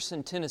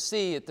in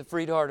Tennessee at the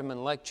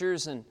Freed-Hardeman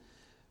Lectures and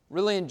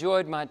really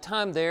enjoyed my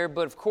time there.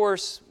 But of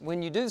course,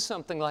 when you do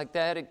something like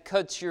that, it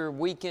cuts your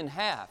week in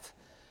half.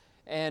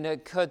 And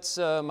it cuts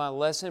my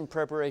lesson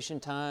preparation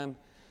time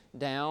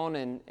down.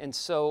 And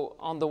so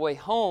on the way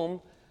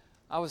home,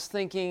 I was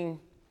thinking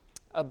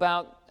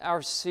about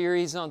our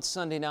series on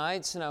Sunday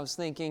nights, and I was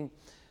thinking,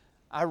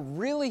 I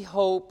really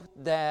hope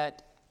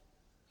that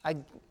I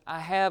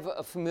have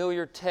a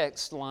familiar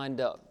text lined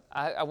up.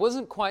 I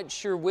wasn't quite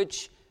sure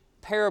which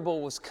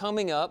parable was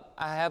coming up.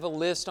 I have a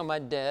list on my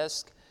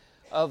desk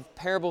of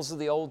parables of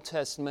the Old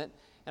Testament,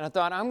 and I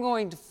thought I'm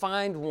going to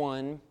find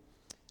one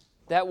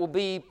that will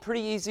be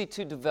pretty easy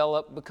to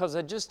develop because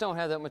I just don't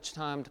have that much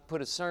time to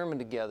put a sermon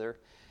together.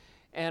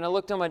 And I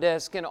looked on my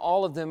desk, and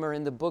all of them are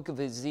in the book of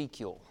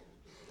Ezekiel.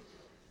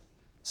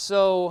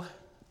 So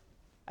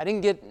I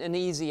didn't get an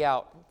easy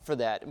out for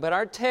that. But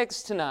our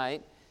text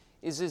tonight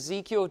is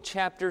Ezekiel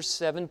chapter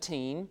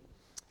 17.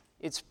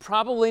 It's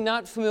probably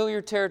not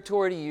familiar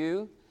territory to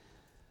you,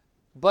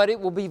 but it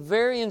will be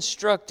very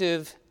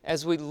instructive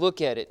as we look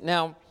at it.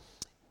 Now,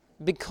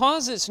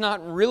 because it's not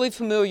really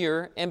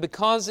familiar and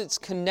because it's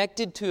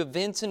connected to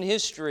events in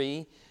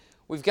history,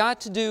 we've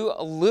got to do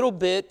a little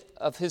bit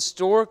of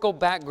historical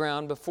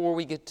background before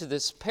we get to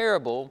this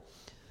parable,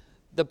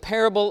 the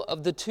parable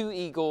of the two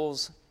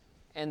eagles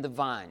and the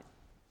vine.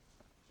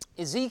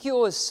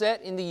 Ezekiel is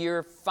set in the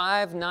year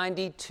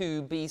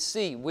 592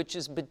 BC, which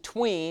is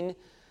between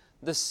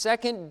the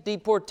second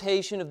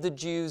deportation of the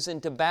Jews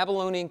into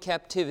Babylonian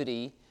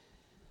captivity,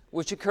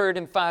 which occurred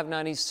in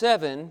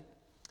 597,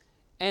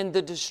 and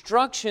the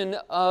destruction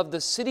of the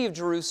city of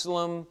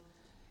Jerusalem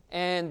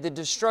and the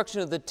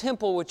destruction of the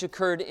temple, which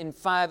occurred in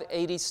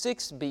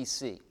 586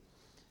 BC.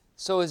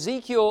 So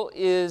Ezekiel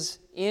is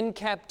in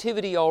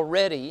captivity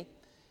already.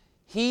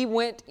 He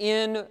went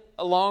in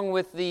along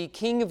with the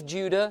king of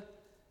Judah,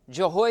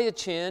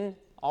 Jehoiachin,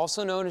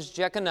 also known as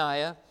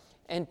Jeconiah,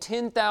 and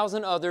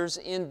 10,000 others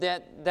in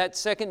that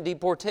second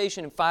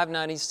deportation in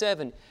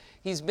 597.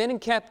 He's been in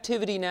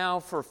captivity now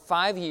for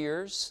 5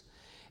 years,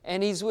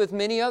 and he's with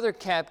many other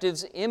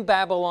captives in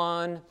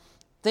Babylon,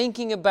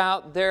 thinking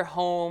about their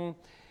home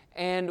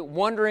and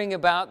wondering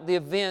about the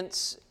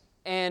events.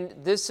 And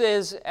this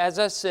is, as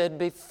I said,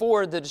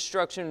 before the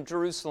destruction of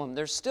Jerusalem.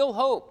 There's still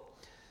hope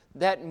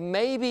that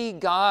maybe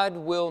God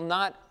will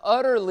not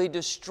utterly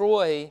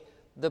destroy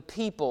the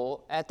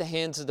people at the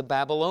hands of the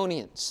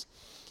Babylonians.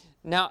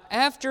 Now,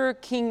 after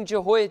King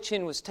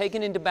Jehoiachin was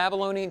taken into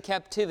Babylonian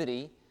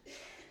captivity,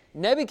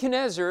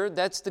 Nebuchadnezzar,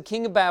 that's the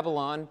king of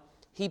Babylon,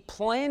 he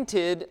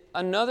planted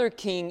another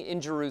king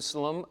in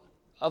Jerusalem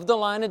of the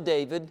line of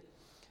David,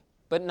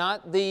 but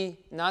not the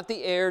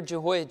heir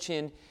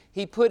Jehoiachin.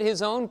 He put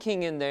his own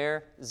king in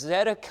there,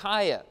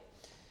 Zedekiah.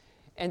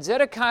 And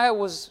Zedekiah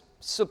was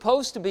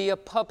supposed to be a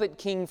puppet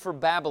king for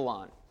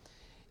Babylon.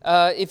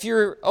 If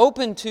you're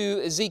open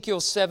to Ezekiel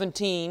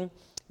 17,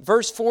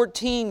 verse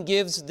 14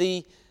 gives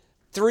the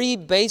three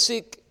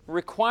basic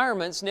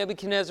requirements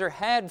Nebuchadnezzar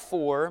had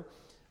for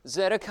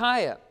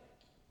Zedekiah.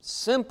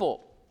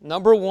 Simple.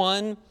 Number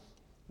one,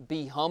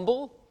 be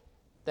humble.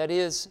 That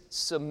is,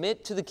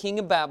 submit to the king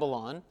of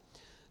Babylon.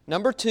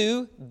 Number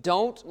two,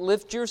 don't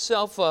lift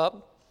yourself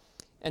up.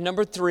 And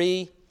number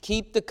three,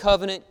 keep the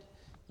covenant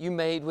you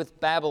made with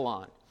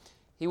Babylon.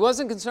 He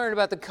wasn't concerned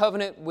about the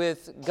covenant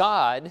with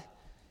God.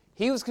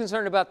 He was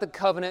concerned about the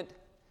covenant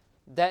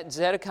that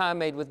Zedekiah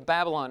made with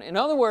Babylon. In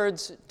other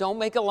words, don't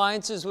make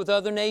alliances with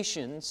other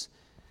nations.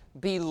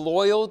 Be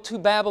loyal to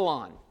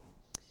Babylon.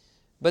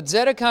 But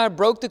Zedekiah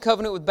broke the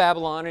covenant with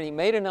Babylon, and he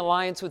made an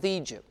alliance with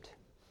Egypt.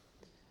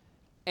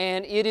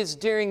 And it is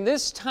during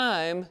this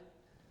time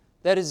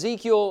that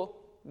Ezekiel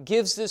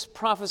gives this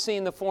prophecy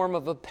in the form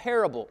of a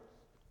parable.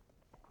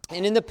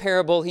 And in the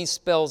parable, he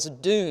spells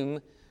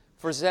doom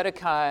for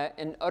Zedekiah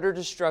and utter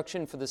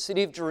destruction for the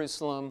city of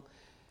Jerusalem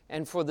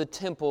and for the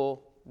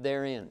temple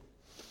therein.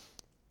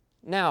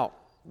 Now,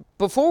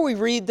 before we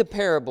read the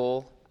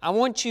parable, I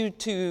want you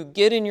to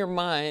get in your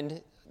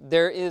mind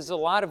there is a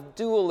lot of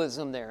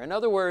dualism there. In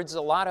other words,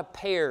 a lot of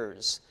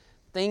pairs.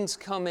 Things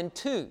come in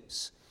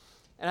twos.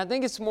 And I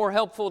think it's more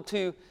helpful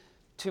to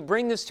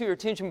bring this to your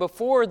attention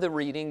before the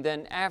reading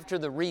than after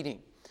the reading.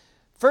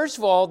 First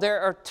of all,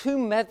 there are two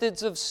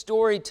methods of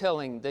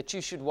storytelling that you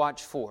should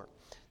watch for.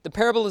 The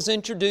parable is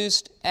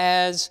introduced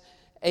as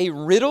a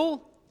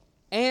riddle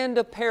and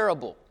a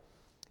parable.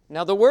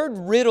 Now, the word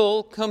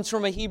riddle comes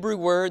from a Hebrew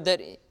word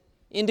that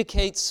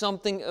indicates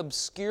something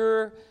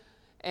obscure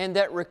and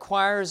that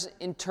requires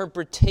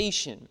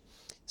interpretation.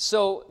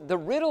 So the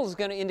riddle is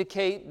going to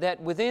indicate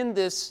that within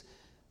this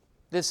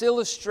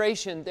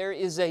illustration there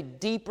is a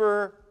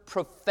deeper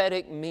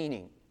prophetic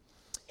meaning.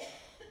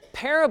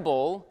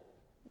 Parable,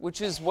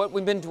 which is what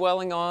we've been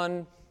dwelling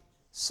on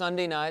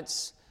Sunday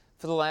nights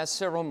for the last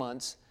several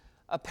months,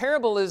 a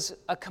parable is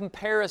a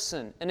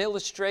comparison, an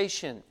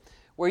illustration,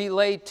 where you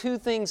lay two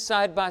things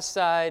side by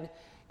side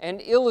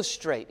and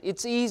illustrate.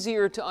 It's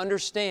easier to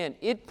understand.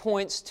 It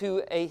points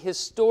to a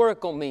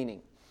historical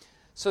meaning.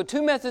 So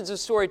two methods of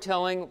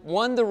storytelling.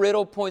 One, the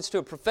riddle, points to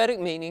a prophetic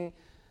meaning.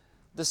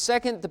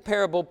 The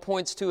parable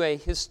points to a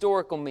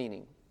historical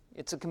meaning.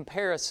 It's a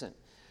comparison.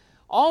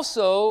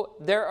 Also,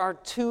 there are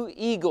two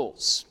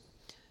eagles.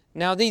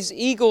 Now, these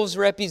eagles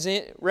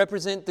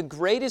represent the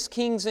greatest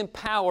kings in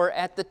power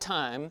at the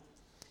time,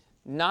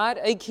 not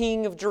a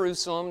king of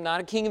Jerusalem,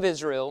 not a king of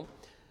Israel,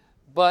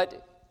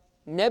 but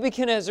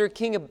Nebuchadnezzar,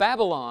 king of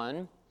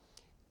Babylon,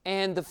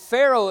 and the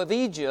Pharaoh of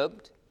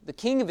Egypt, the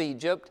king of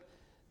Egypt,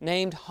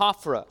 named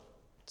Hophra.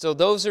 So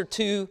those are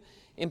two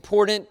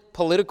important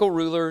political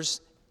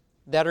rulers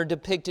that are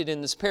depicted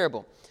in this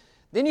parable.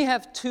 Then you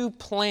have two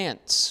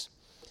plants.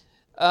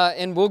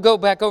 And we'll go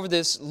back over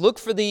this. Look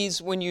for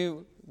these when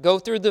you go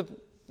through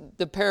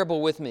the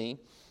parable with me.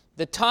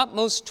 The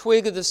topmost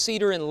twig of the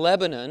cedar in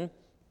Lebanon,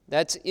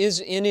 that's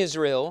in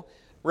Israel,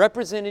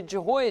 represented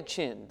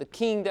Jehoiachin, the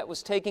king that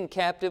was taken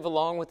captive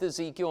along with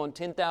Ezekiel and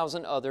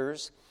 10,000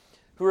 others,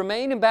 who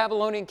remained in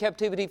Babylonian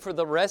captivity for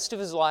the rest of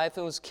his life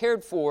and was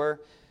cared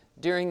for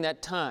during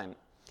that time.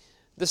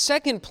 The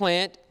second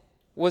plant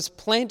was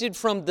planted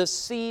from the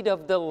seed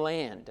of the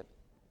land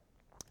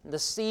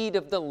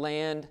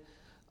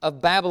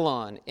of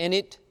Babylon. And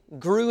it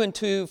grew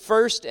into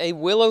first a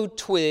willow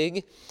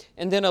twig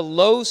and then a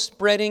low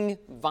spreading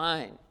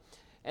vine.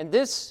 And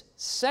this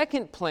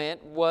second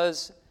plant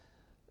was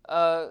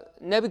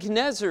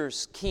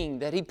Nebuchadnezzar's king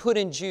that he put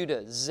in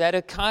Judah,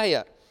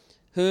 Zedekiah,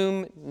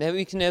 whom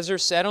Nebuchadnezzar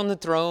sat on the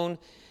throne,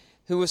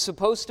 who was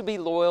supposed to be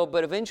loyal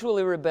but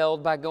eventually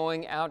rebelled by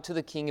going out to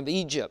the king of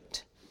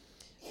Egypt.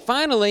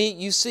 Finally,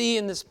 you see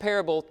in this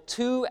parable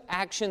two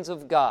actions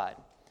of God,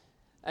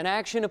 an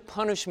action of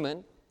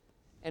punishment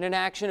and an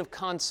action of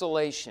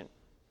consolation.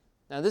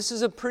 Now, this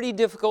is a pretty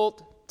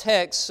difficult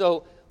text,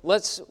 so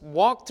let's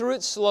walk through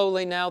it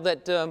slowly now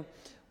that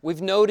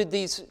we've noted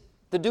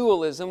the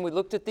dualism. We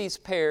looked at these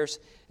pairs,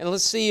 and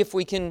let's see if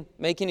we can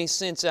make any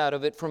sense out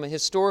of it from a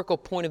historical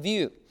point of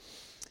view.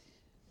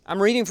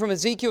 I'm reading from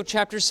Ezekiel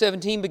chapter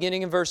 17,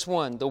 beginning in verse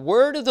 1. The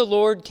word of the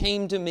Lord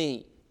came to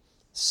me,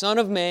 Son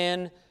of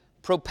man,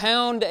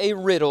 propound a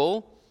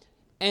riddle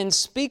and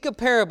speak a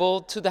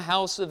parable to the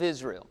house of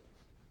Israel.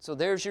 So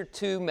there's your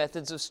two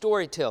methods of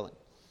storytelling.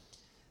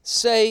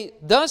 Say,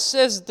 thus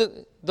says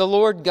the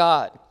Lord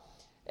God,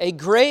 a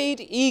great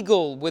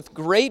eagle with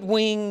great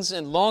wings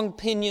and long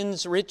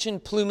pinions, rich in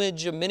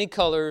plumage of many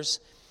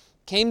colors,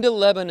 came to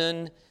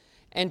Lebanon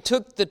and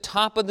took the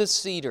top of the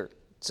cedar.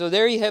 So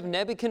there you have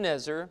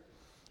Nebuchadnezzar,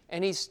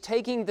 and he's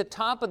taking the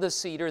top of the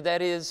cedar,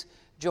 that is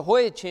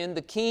Jehoiachin,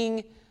 the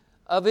king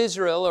of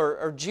Israel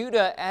or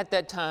Judah at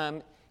that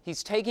time.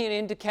 He's taking it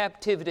into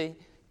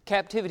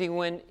captivity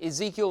when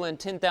Ezekiel and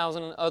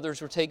 10,000 others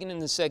were taken in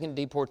the second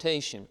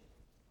deportation.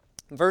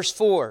 Verse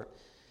 4,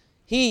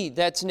 he,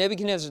 that's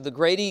Nebuchadnezzar, the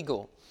great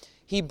eagle,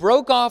 he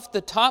broke off the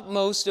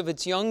topmost of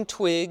its young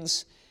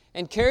twigs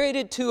and carried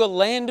it to a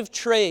land of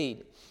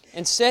trade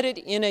and set it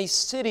in a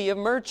city of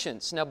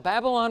merchants. Now,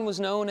 Babylon was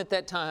known at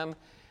that time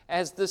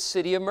as the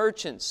city of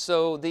merchants.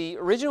 So the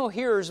original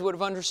hearers would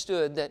have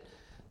understood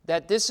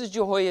that this is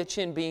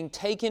Jehoiachin being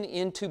taken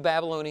into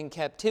Babylonian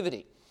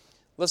captivity.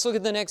 Let's look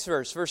at the next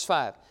verse, verse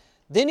 5.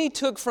 Then he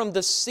took from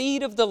the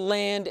seed of the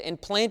land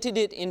and planted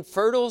it in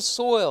fertile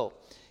soil.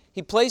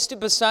 He placed it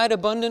beside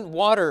abundant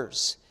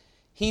waters.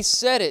 He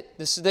set it,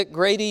 this is that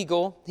great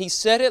eagle, he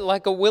set it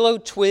like a willow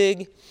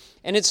twig,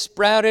 and it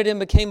sprouted and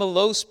became a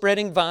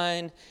low-spreading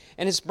vine,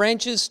 and its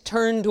branches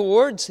turned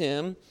towards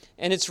him,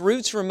 and its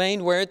roots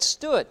remained where it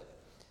stood.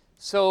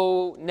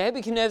 So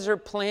Nebuchadnezzar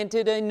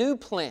planted a new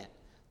plant.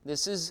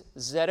 This is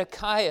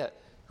Zedekiah,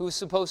 who was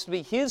supposed to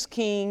be his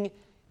king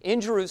in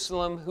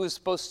Jerusalem, who was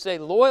supposed to stay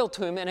loyal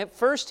to him. And at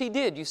first he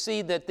did. You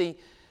see that the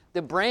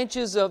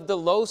branches of the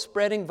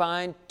low-spreading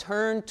vine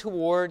turned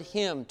toward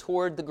him,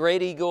 toward the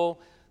great eagle,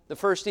 the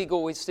first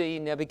eagle we see,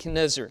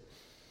 Nebuchadnezzar.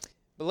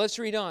 But let's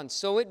read on.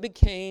 So it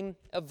became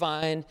a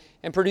vine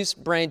and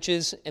produced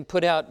branches and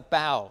put out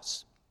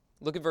boughs.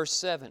 Look at verse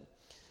 7.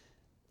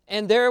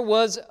 And there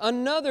was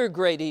another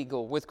great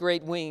eagle with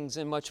great wings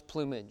and much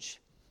plumage.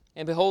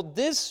 And behold,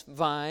 this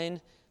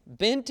vine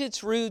bent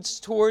its roots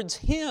towards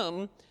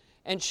him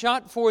and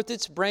shot forth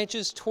its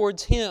branches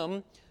towards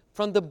him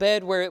from the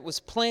bed where it was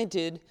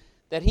planted,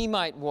 that he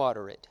might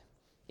water it.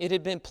 It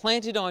had been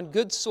planted on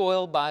good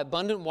soil by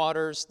abundant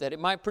waters, that it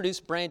might produce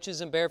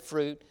branches and bear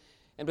fruit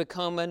and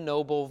become a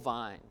noble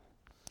vine.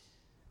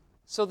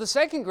 So the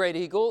second great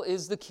eagle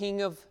is the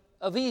king of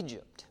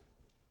Egypt.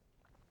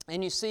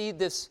 And you see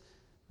this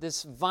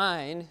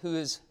vine, who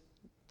is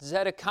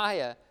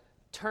Zedekiah,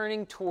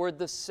 turning toward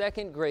the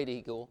second great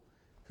eagle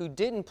who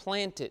didn't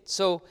plant it.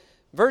 So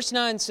verse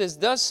 9 says,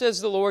 thus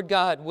says the Lord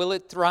God, will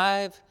it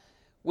thrive?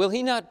 Will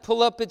he not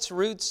pull up its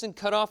roots and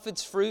cut off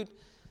its fruit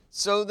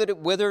so that it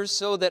withers,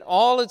 so that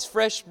all its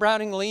fresh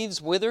sprouting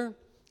leaves wither?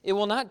 It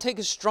will not take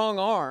a strong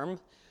arm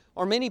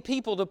or many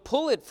people to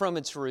pull it from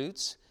its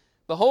roots.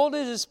 Behold,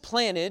 it is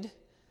planted.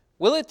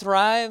 Will it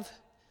thrive?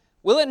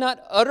 Will it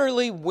not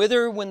utterly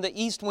wither when the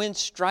east wind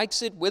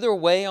strikes it, wither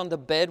away on the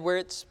bed where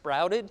it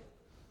sprouted?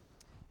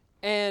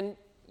 And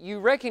you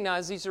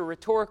recognize these are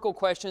rhetorical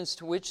questions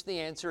to which the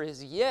answer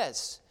is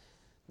yes.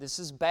 this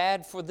is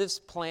bad for this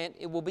plant,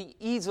 it will be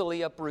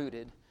easily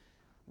uprooted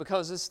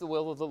because it's the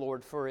will of the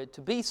Lord for it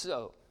to be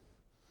so.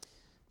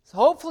 So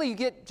hopefully you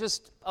get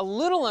just a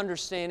little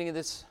understanding of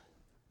this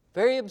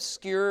very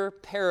obscure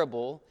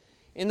parable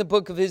in the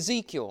book of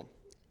Ezekiel.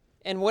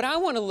 And what I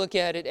want to look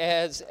at it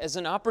as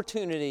an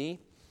opportunity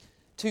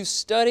to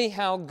study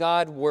how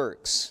God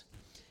works.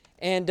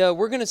 And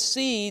we're going to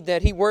see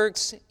that He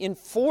works in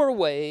 4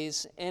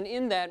 ways, and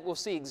in that we'll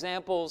see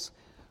examples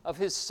of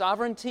His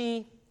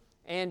sovereignty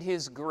and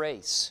His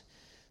grace.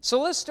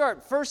 So let's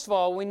start. First of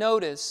all, we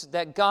notice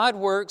that God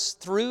works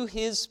through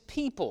His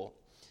people.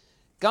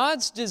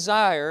 God's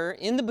desire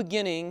in the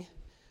beginning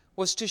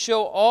was to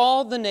show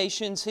all the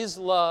nations His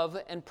love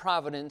and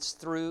providence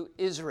through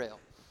Israel.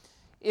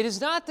 It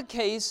is not the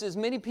case, as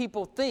many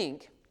people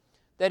think,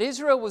 that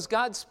Israel was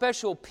God's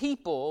special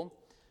people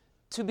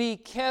to be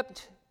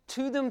kept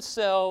to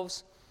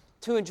themselves,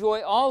 to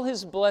enjoy all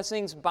His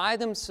blessings by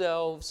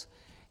themselves,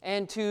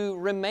 and to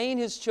remain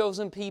His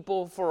chosen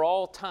people for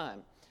all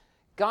time.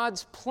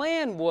 God's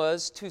plan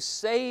was to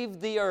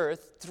save the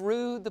earth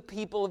through the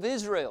people of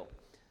Israel.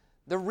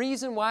 The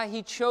reason why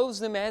He chose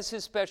them as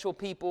His special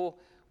people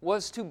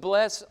was to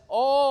bless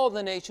all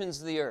the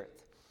nations of the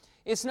earth.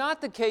 It's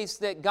not the case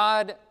that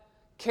God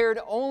cared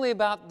only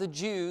about the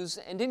Jews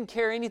and didn't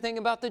care anything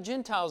about the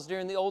Gentiles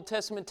during the Old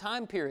Testament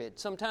time period.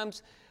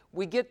 Sometimes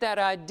we get that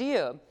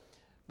idea,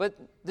 but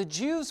the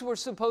Jews were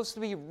supposed to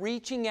be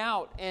reaching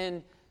out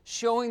and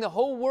showing the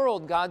whole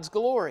world God's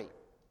glory.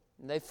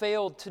 And they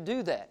failed to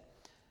do that.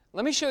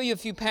 Let me show you a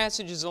few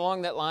passages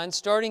along that line,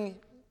 starting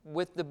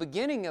with the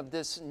beginning of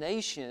this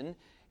nation,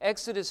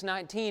 Exodus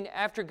 19,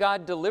 after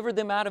God delivered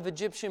them out of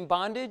Egyptian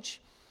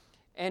bondage,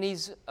 and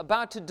He's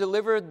about to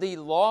deliver the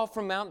law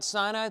from Mount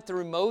Sinai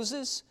through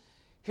Moses.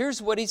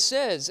 Here's what He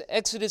says,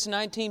 Exodus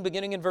 19,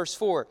 beginning in verse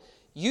 4.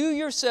 You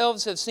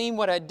yourselves have seen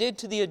what I did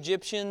to the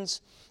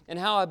Egyptians, and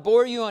how I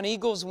bore you on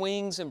eagle's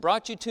wings and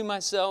brought you to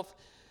myself.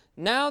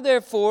 Now,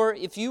 therefore,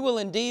 if you will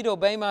indeed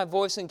obey my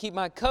voice and keep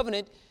my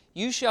covenant,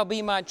 you shall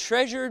be my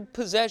treasured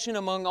possession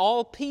among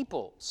all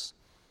peoples.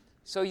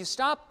 So you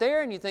stop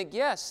there and you think,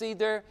 yes, see,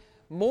 they're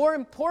more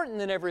important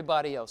than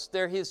everybody else.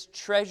 They're His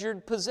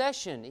treasured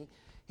possession.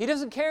 He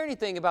doesn't care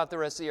anything about the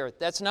rest of the earth.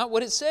 That's not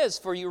what it says.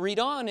 For you read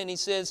on and He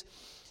says,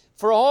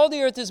 for all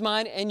the earth is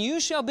mine, and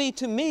you shall be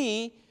to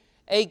me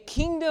a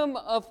kingdom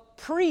of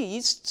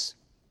priests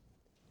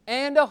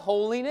and a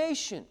holy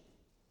nation.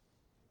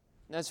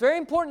 Now it's very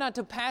important not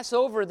to pass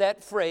over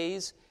that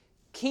phrase,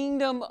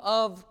 kingdom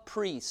of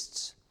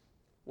priests.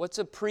 What's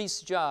a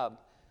priest's job?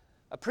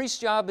 A priest's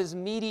job is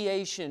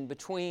mediation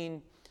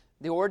between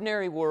the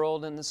ordinary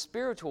world and the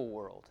spiritual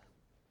world.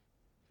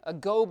 A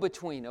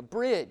go-between, a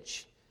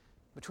bridge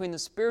between the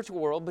spiritual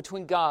world,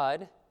 between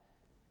God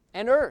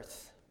and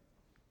earth.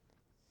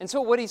 And so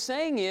what He's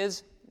saying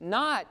is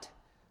not,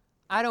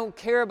 I don't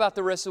care about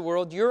the rest of the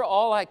world, you're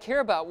all I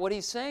care about. What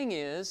He's saying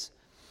is,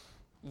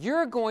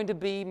 you're going to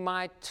be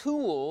my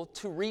tool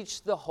to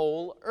reach the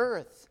whole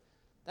earth.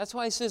 That's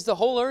why He says the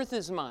whole earth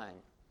is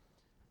mine.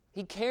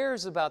 He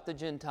cares about the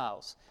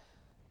Gentiles.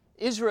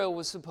 Israel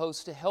was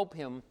supposed to help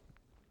Him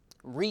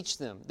reach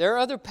them. There are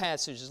other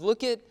passages.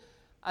 Look at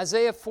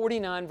Isaiah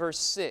 49, verse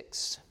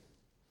 6.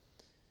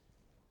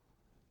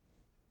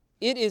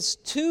 It is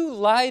too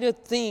light a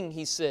thing,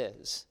 He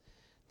says,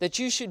 that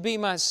you should be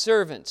my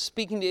servant,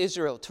 speaking to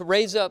Israel, to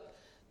raise up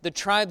the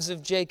tribes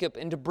of Jacob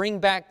and to bring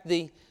back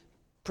the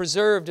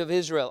preserved of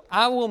Israel.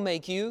 I will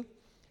make you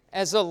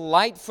as a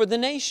light for the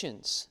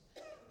nations,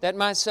 that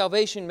my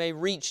salvation may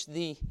reach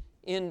the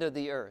end of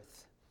the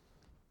earth.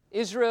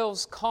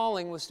 Israel's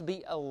calling was to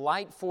be a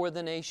light for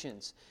the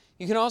nations.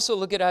 You can also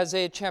look at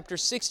Isaiah chapter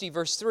 60,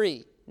 verse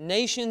 3.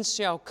 Nations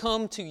shall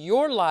come to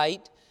your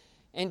light,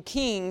 and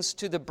kings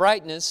to the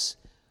brightness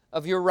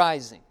of your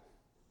rising.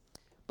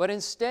 But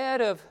instead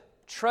of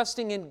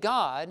trusting in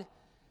God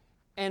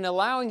and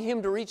allowing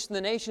Him to reach the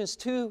nations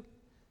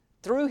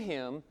through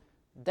Him,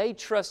 they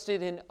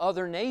trusted in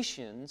other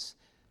nations,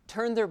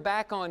 turned their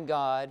back on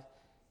God,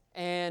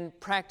 and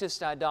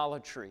practiced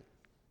idolatry.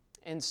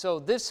 And so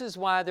this is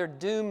why their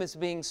doom is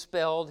being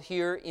spelled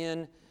here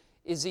in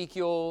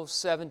Ezekiel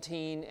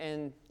 17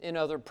 and in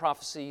other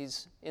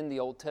prophecies in the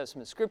Old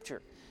Testament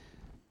Scripture.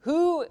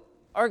 Who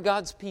are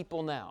God's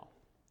people now?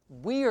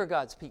 We are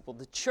God's people.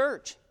 The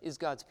church is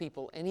God's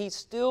people. And He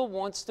still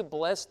wants to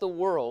bless the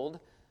world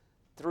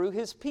through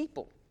His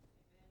people.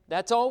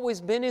 That's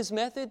always been His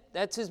method.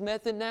 That's His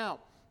method now.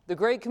 The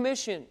Great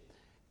Commission.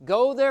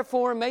 Go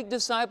therefore and make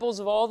disciples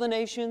of all the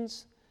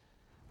nations,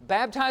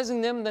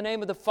 baptizing them in the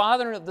name of the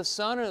Father and of the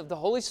Son and of the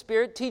Holy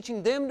Spirit,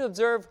 teaching them to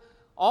observe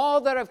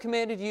all that I've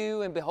commanded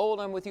you, and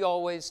behold, I'm with you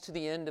always to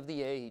the end of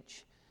the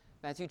age.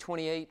 Matthew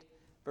 28,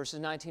 verses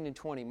 19 and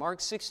 20.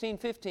 Mark 16,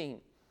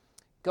 15.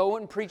 Go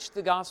and preach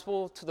the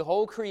gospel to the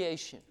whole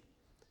creation.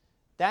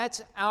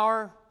 That's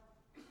our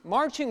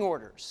marching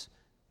orders.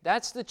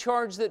 That's the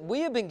charge that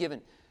we have been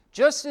given.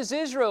 Just as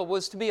Israel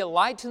was to be a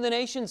light to the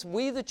nations,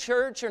 we, the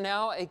church, are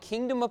now a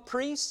kingdom of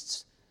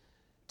priests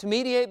to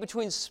mediate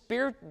between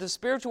the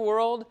spiritual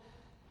world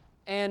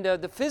and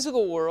the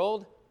physical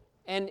world,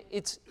 And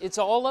it's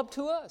all up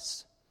to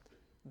us.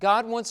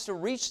 God wants to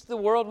reach the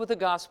world with the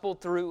gospel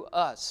through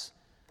us.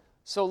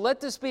 So let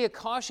this be a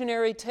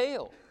cautionary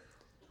tale.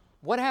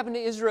 What happened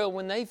to Israel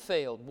when they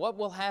failed? What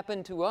will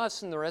happen to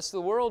us and the rest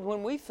of the world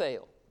when we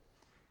fail?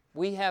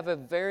 We have a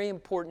very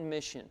important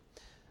mission.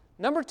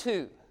 Number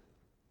 2,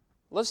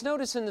 let's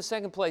notice in the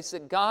second place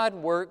that God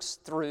works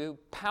through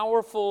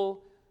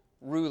powerful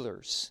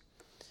rulers.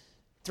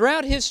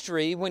 Throughout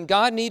history, when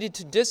God needed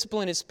to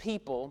discipline His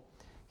people,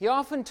 He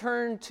often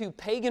turned to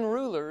pagan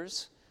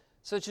rulers,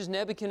 such as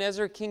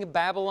Nebuchadnezzar, king of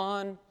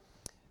Babylon,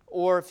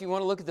 or if you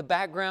want to look at the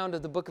background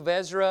of the book of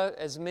Ezra,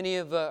 as many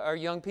of our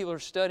young people are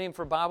studying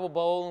for Bible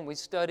Bowl, and we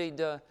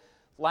studied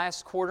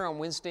last quarter on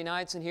Wednesday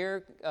nights in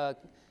here,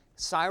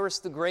 Cyrus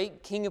the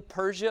Great, king of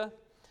Persia.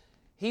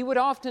 He would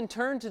often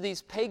turn to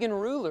these pagan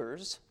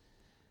rulers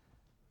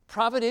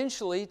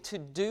providentially to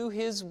do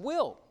his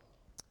will,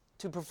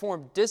 to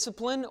perform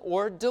discipline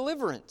or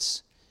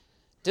deliverance.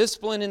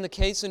 Discipline in the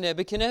case of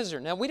Nebuchadnezzar.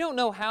 Now, we don't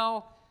know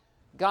how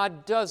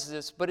God does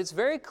this, but it's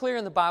very clear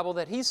in the Bible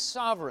that He's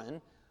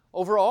sovereign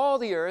over all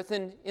the earth.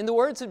 And in the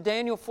words of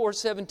Daniel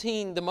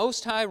 4:17, the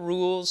Most High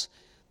rules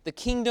the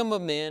kingdom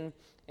of men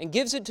and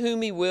gives it to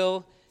whom He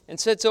will and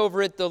sets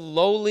over it the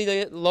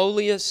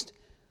lowliest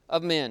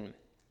of men.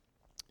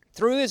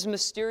 Through His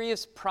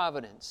mysterious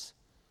providence,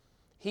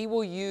 He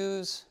will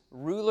use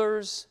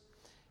rulers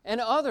and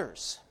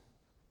others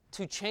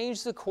to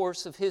change the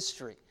course of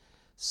history.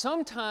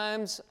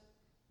 Sometimes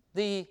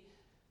the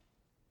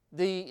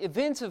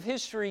events of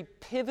history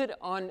pivot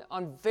on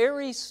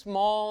very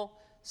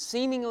small,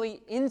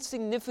 seemingly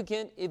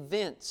insignificant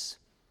events.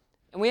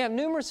 And we have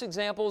numerous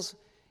examples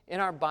in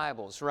our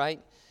Bibles, right?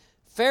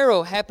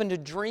 Pharaoh happened to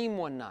dream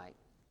one night,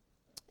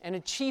 and a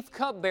chief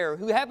cupbearer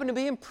who happened to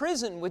be in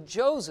prison with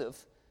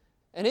Joseph,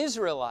 an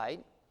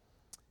Israelite,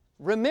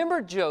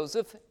 remembered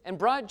Joseph and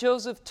brought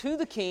Joseph to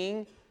the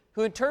king,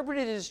 who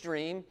interpreted his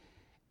dream,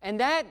 and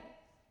that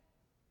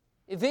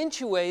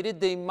eventuated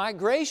the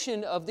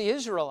migration of the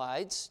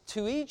Israelites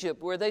to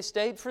Egypt, where they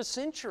stayed for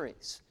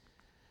centuries.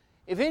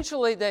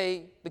 Eventually,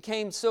 they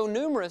became so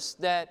numerous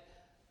that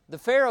the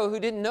Pharaoh, who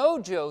didn't know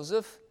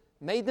Joseph,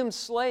 made them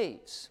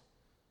slaves.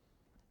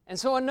 And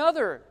so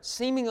another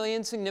seemingly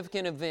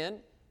insignificant event,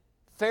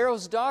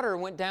 Pharaoh's daughter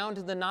went down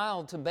to the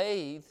Nile to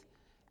bathe.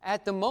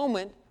 At the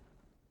moment,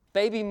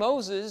 baby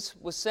Moses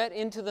was set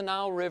into the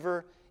Nile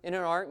River in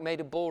an ark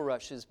made of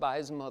bulrushes by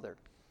his mother.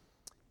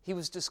 He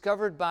was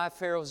discovered by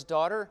Pharaoh's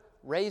daughter,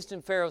 raised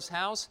in Pharaoh's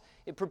house.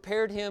 It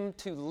prepared him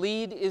to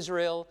lead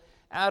Israel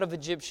out of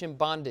Egyptian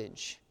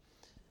bondage.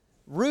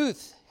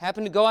 Ruth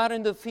happened to go out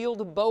into the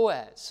field of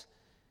Boaz,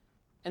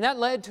 and that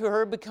led to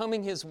her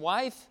becoming his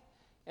wife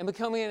and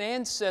becoming an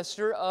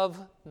ancestor of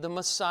the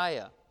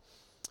Messiah.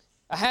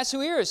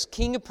 Ahasuerus,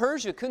 king of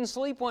Persia, couldn't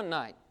sleep one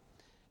night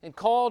and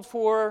called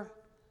for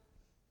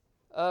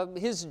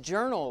his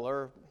journal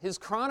or his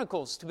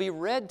chronicles to be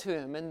read to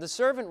him. And the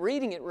servant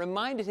reading it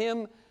reminded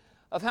him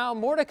of how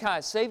Mordecai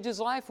saved his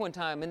life one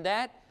time. And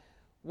that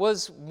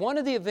was one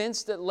of the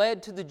events that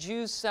led to the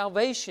Jews'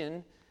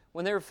 salvation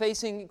when they were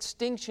facing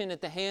extinction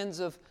at the hands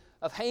of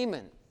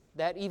Haman,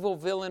 that evil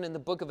villain in the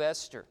book of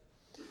Esther.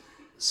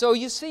 So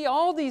you see,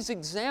 all these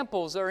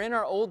examples are in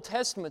our Old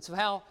Testaments of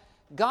how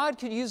God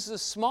could use the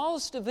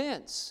smallest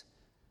events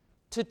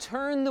to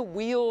turn the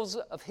wheels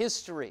of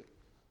history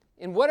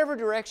in whatever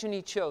direction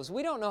He chose.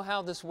 We don't know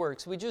how this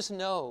works. We just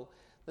know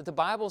that the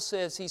Bible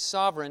says He's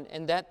sovereign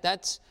and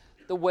that's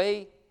the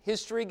way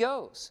history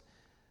goes.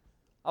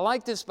 I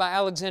like this by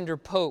Alexander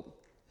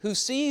Pope, who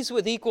sees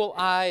with equal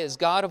eye as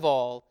God of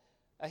all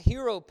a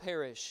hero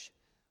perish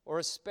or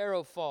a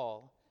sparrow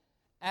fall,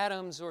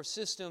 atoms or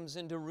systems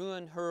into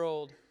ruin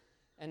hurled,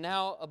 and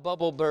now a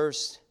bubble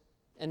burst,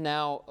 and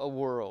now a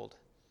world.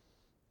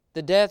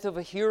 The death of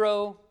a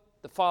hero,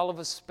 the fall of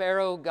a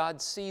sparrow, God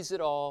sees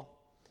it all.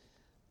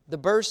 The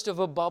burst of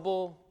a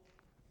bubble,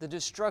 the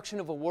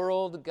destruction of a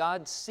world,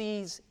 God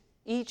sees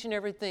each and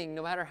everything,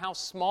 no matter how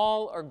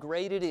small or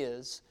great it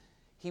is.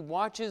 He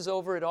watches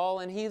over it all,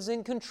 and He is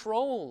in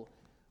control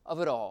of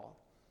it all.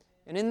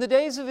 And in the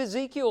days of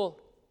Ezekiel,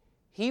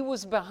 He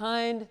was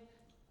behind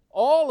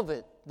all of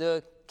it.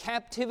 The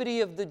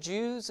captivity of the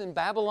Jews in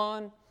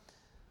Babylon,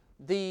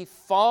 the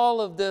fall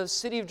of the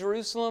city of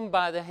Jerusalem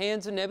by the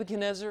hands of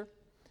Nebuchadnezzar,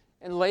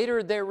 and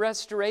later their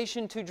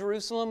restoration to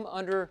Jerusalem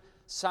under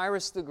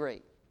Cyrus the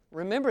Great.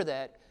 Remember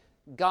that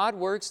God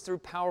works through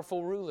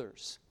powerful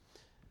rulers.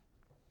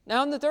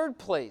 Now, in the third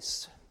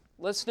place,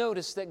 let's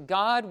notice that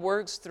God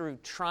works through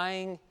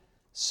trying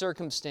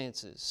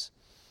circumstances.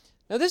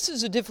 Now, this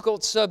is a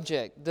difficult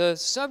subject. The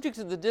subject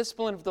of the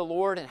discipline of the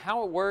Lord and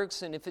how it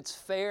works and if it's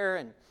fair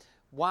and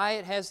why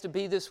it has to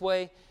be this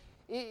way,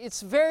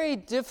 it's very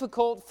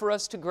difficult for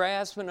us to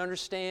grasp and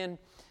understand.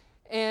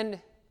 And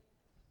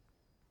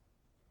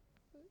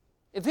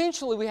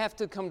eventually we have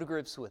to come to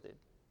grips with it.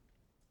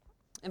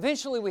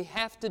 Eventually we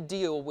have to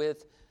deal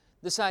with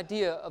this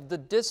idea of the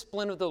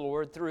discipline of the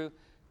Lord through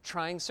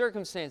trying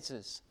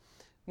circumstances.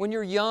 When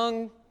you're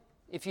young,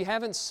 if you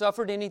haven't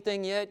suffered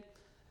anything yet,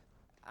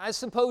 I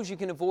suppose you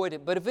can avoid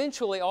it. But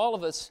eventually all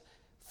of us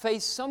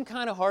face some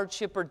kind of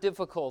hardship or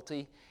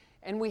difficulty,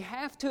 and we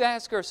have to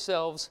ask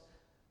ourselves,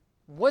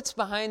 what's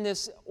behind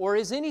this, or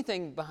is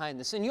anything behind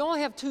this? And you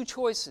only have two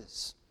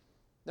choices.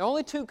 There are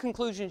only two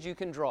conclusions you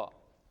can draw.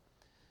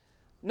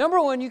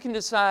 Number one, you can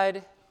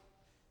decide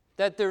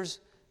that there's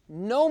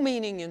no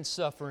meaning in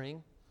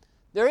suffering.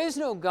 There is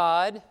no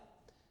God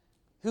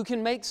who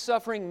can make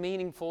suffering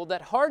meaningful,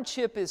 that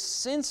hardship is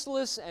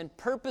senseless and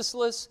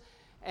purposeless,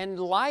 and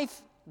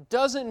life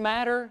doesn't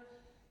matter,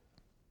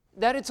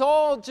 that it's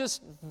all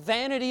just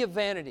vanity of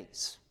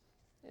vanities,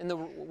 in the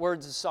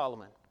words of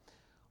Solomon.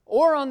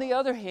 Or on the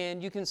other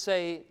hand, you can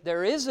say,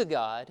 there is a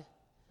God,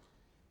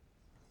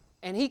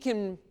 and He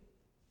can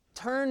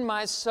turn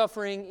my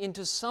suffering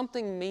into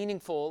something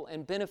meaningful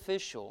and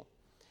beneficial.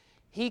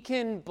 He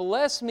can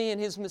bless me in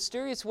His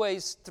mysterious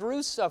ways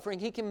through suffering.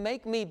 He can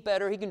make me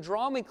better. He can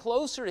draw me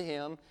closer to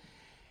Him.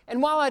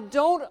 And while I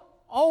don't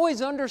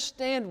always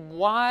understand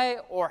why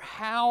or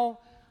how,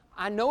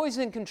 I know He's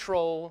in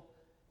control,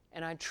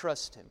 and I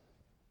trust Him.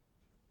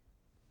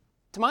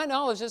 To my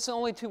knowledge, that's the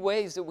only two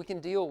ways that we can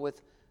deal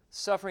with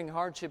suffering and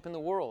hardship in the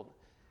world.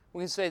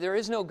 We can say there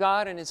is no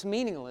God and it's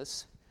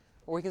meaningless,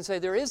 or we can say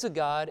there is a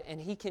God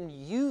and He can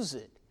use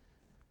it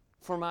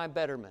for my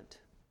betterment.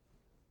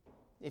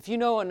 If you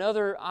know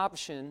another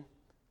option,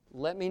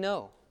 let me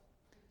know.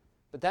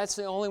 But that's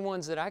the only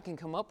ones that I can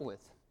come up with.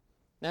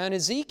 Now in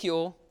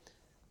Ezekiel,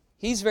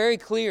 he's very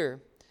clear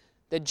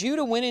that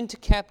Judah went into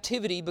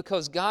captivity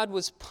because God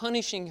was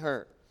punishing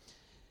her.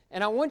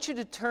 And I want you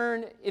to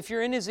turn, if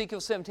you're in Ezekiel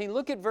 17,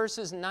 look at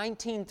verses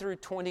 19 through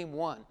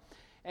 21.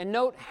 And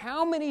note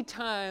how many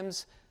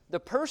times the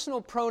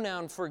personal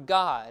pronoun for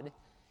God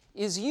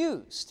is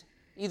used.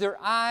 Either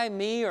I,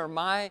 me, or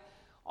my.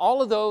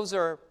 All of those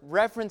are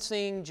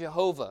referencing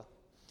Jehovah.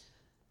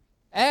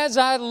 As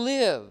I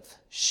live,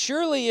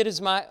 surely it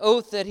is my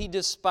oath that He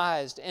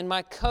despised, and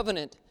my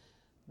covenant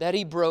that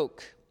He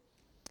broke.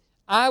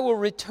 I will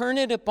return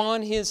it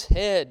upon His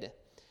head.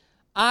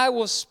 I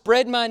will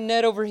spread my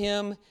net over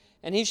him,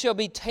 and he shall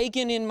be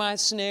taken in my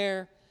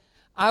snare.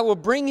 I will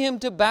bring him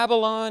to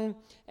Babylon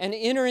and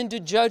enter into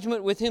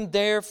judgment with him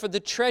there for the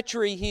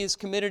treachery he has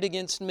committed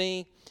against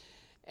me.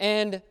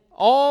 And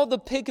all the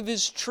pick of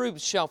his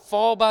troops shall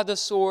fall by the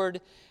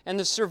sword, and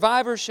the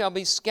survivors shall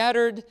be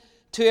scattered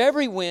to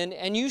every wind,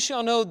 and you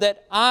shall know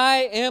that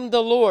I am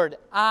the Lord.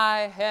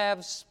 I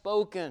have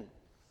spoken.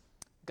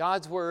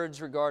 God's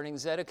words regarding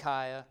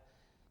Zedekiah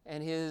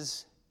and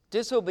his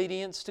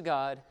disobedience to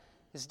God,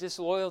 his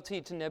disloyalty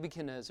to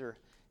Nebuchadnezzar,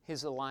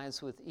 his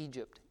alliance with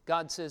Egypt.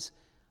 God says,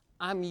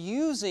 I'm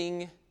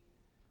using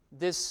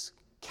this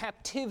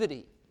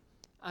captivity,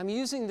 I'm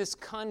using this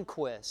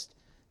conquest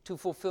to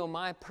fulfill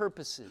my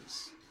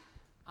purposes.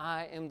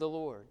 I am the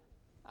Lord.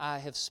 I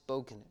have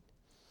spoken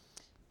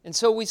it. And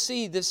so we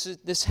see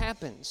this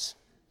happens.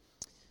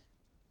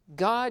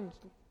 God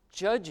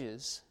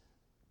judges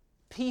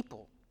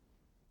people,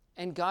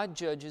 and God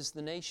judges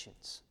the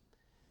nations.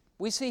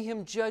 We see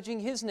Him judging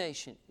His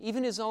nation.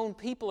 Even His own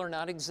people are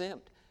not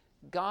exempt.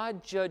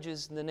 God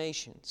judges the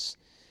nations.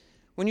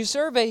 When you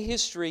survey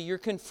history, you're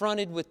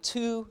confronted with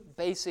two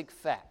basic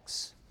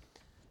facts.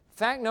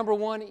 Fact number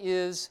one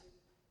is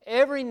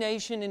every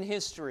nation in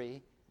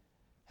history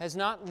has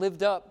not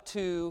lived up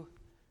to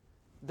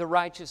the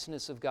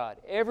righteousness of God.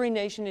 Every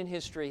nation in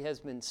history has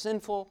been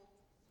sinful.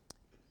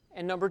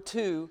 And number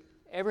two,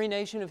 every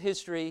nation of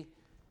history,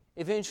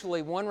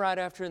 eventually, one right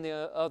after the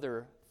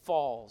other,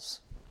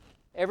 falls.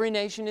 Every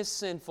nation is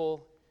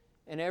sinful,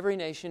 and every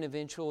nation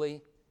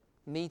eventually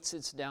meets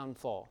its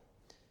downfall.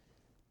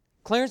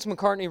 Clarence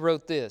Macartney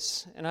wrote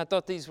this, and I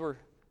thought these were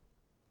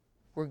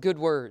good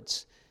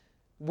words.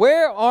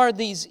 Where are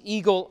these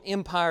eagle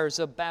empires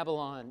of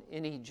Babylon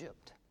in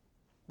Egypt?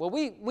 Well,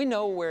 we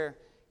know where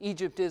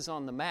Egypt is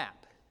on the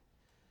map.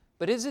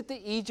 But is it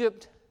the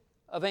Egypt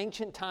of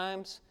ancient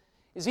times?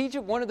 Is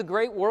Egypt one of the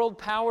great world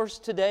powers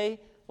today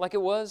like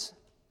it was?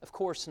 Of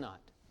course not.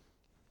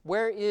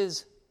 Where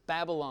is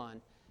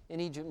Babylon in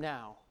Egypt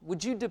now?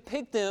 Would you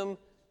depict them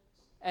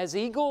as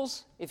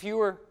eagles if you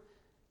were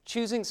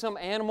choosing some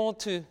animal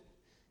to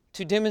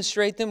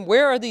demonstrate them?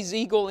 Where are these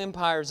eagle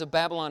empires of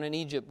Babylon and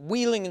Egypt,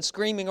 wheeling and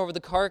screaming over the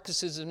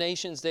carcasses of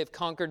nations they have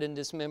conquered and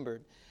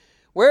dismembered?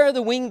 Where are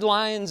the winged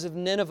lions of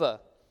Nineveh,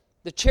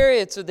 the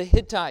chariots of the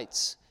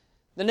Hittites,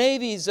 the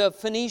navies of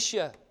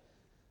Phoenicia,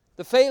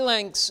 the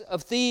phalanx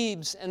of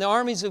Thebes and the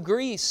armies of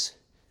Greece,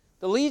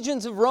 the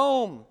legions of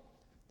Rome,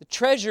 the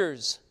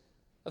treasures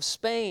of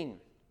Spain?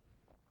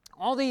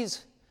 All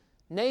these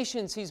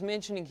nations he's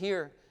mentioning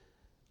here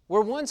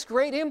were once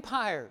great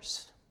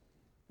empires.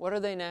 What are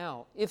they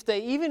now? If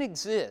they even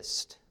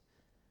exist,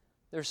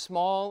 they're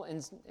small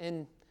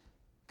and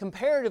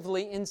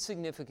comparatively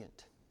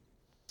insignificant.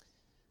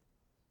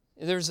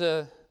 There's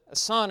a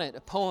sonnet,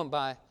 a poem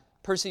by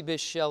Percy Bysshe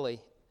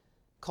Shelley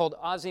called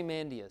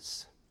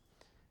Ozymandias.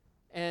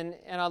 And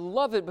I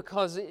love it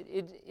because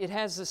it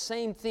has the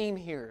same theme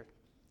here,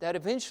 that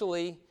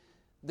eventually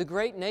the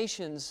great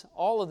nations,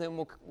 all of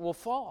them will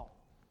fall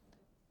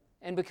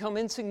and become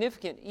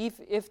insignificant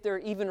if they're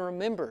even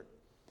remembered.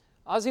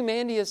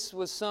 Ozymandias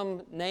was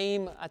some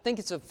name, I think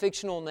it's a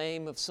fictional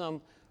name of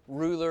some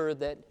ruler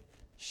that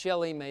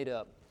Shelley made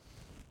up.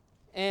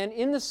 And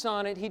in the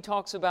sonnet, he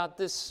talks about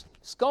this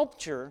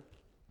sculpture,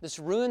 this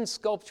ruined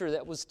sculpture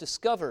that was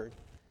discovered,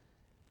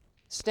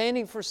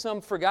 standing for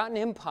some forgotten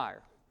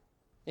empire.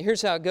 And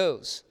here's how it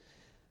goes.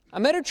 I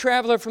met a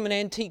traveler from an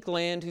antique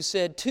land who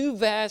said, 2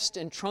 vast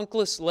and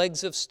trunkless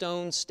legs of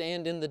stone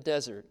stand in the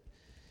desert.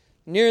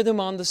 Near them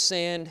on the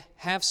sand,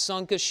 half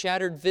sunk a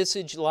shattered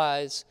visage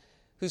lies,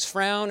 whose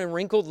frown and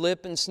wrinkled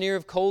lip and sneer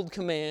of cold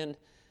command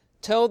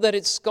tell that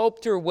its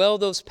sculptor well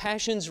those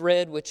passions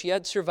read which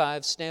yet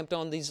survive, stamped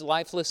on these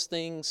lifeless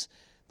things,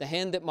 the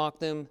hand that mocked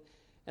them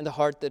and the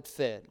heart that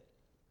fed.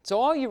 So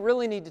all you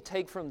really need to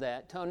take from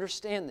that to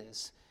understand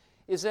this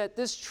is that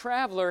this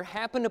traveler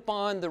happened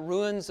upon the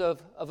ruins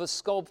of a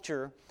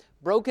sculpture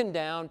broken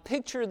down.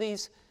 Picture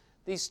these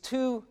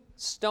 2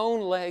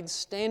 stone legs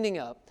standing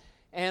up,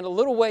 and a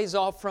little ways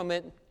off from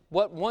it,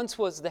 what once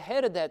was the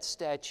head of that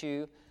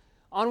statue,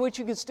 on which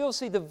you can still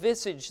see the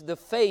visage, the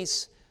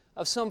face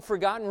of some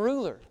forgotten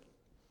ruler.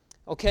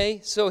 Okay,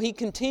 so he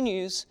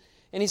continues,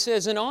 and he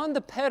says, and on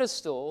the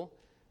pedestal,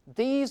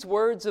 these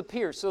words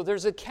appear. So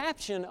there's a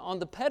caption on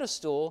the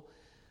pedestal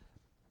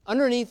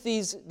underneath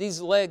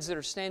these legs that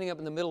are standing up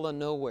in the middle of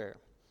nowhere.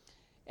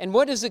 And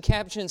what does the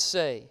caption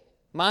say?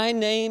 My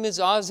name is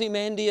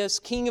Ozymandias,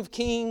 King of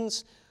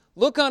Kings.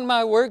 Look on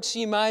my works,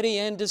 ye mighty,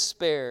 and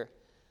despair.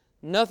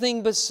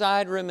 Nothing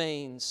beside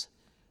remains.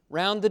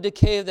 Round the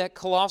decay of that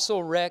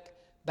colossal wreck,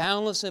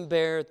 boundless and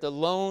bare, the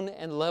lone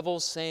and level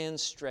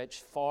sands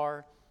stretch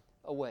far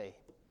away.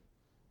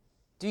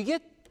 Do you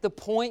get the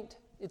point?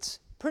 It's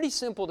pretty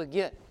simple to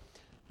get.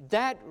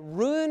 That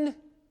ruined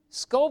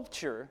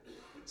sculpture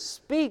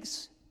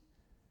speaks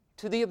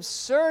to the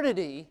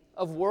absurdity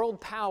of world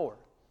power,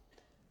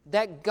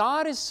 that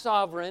God is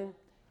sovereign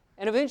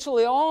and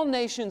eventually all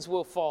nations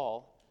will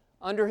fall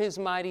under His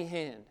mighty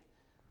hand.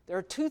 There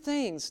are 2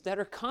 things that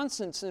are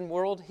constants in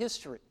world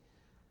history,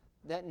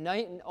 that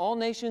all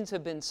nations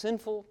have been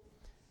sinful,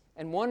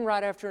 and one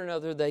right after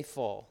another they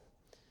fall.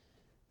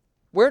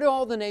 Where do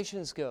all the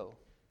nations go?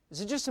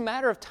 Is it just a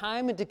matter of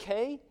time and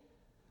decay?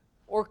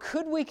 Or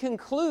could we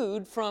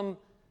conclude from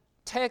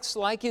texts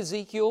like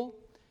Ezekiel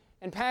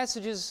and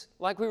passages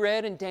like we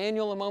read in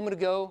Daniel a moment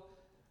ago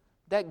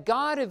that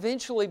God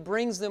eventually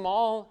brings them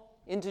all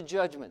into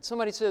judgment?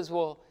 Somebody says,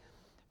 well,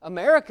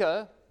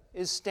 America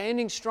is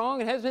standing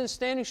strong and has been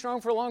standing strong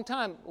for a long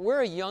time.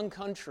 We're a young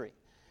country.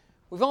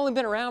 We've only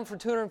been around for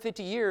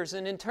 250 years,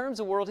 and in terms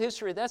of world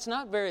history, that's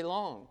not very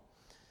long.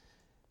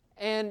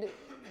 And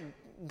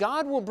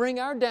God will bring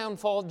our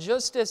downfall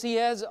just as He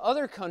has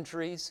other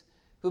countries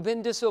who've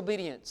been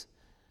disobedient.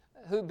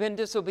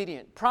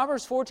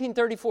 Proverbs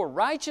 14:34,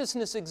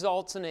 righteousness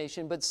exalts a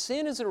nation, but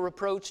sin is a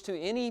reproach to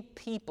any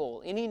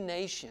people, any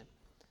nation.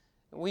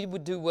 We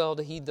would do well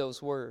to heed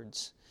those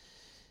words.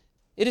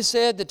 It is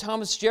said that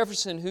Thomas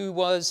Jefferson, who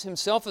was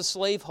himself a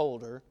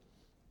slaveholder,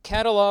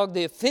 cataloged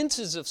the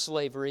offenses of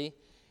slavery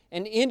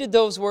and ended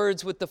those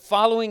words with the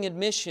following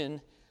admission,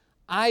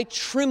 I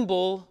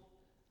tremble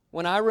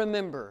when I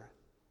remember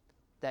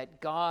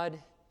that God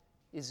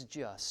is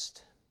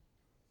just.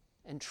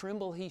 And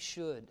tremble He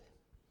should.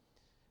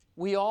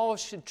 We all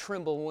should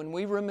tremble when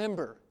we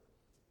remember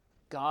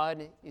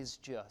God is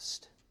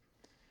just.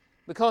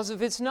 Because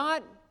if it's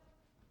not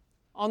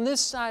on this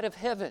side of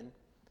heaven,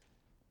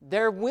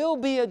 there will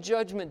be a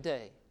judgment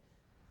day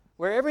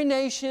where every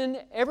nation,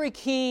 every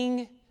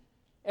king,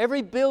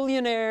 every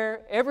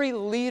billionaire, every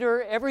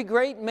leader, every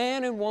great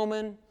man and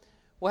woman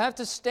will have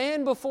to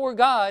stand before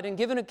God and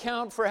give an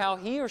account for how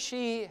he or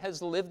she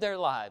has lived their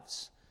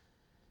lives.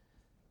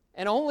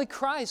 And only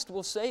Christ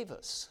will save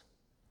us.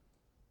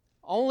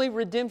 Only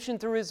redemption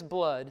through His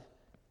blood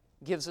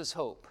gives us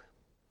hope.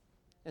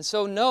 And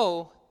so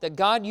know that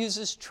God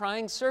uses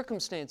trying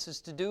circumstances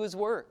to do His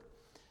work.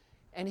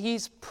 And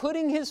He's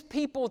putting His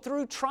people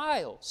through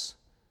trials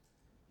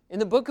in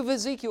the book of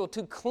Ezekiel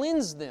to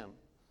cleanse them.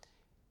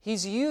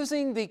 He's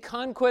using the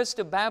conquest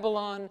of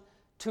Babylon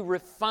to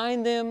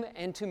refine them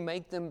and to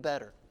make them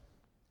better.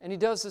 And He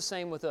does the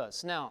same with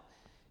us. Now,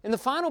 in the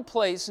final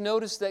place,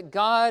 notice that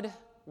God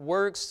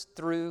works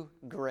through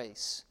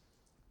grace.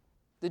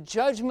 The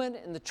judgment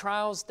and the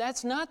trials,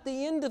 that's not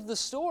the end of the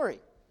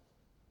story.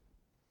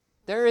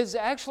 There is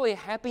actually a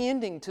happy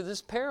ending to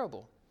this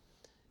parable.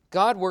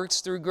 God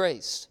works through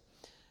grace.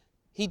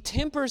 He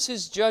tempers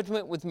His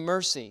judgment with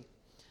mercy.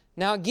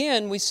 Now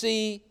again, we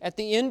see at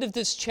the end of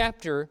this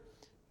chapter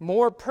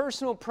more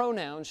personal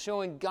pronouns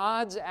showing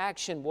God's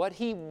action, what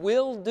He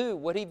will do,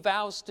 what He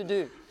vows to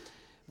do.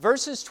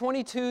 Verses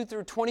 22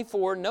 through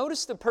 24,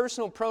 notice the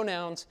personal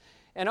pronouns,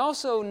 and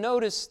also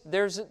notice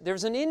there's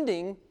an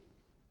ending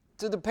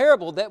to the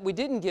parable that we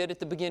didn't get at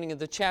the beginning of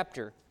the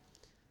chapter.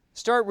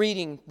 Start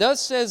reading.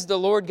 Thus says the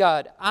Lord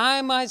God,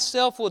 I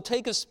myself will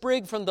take a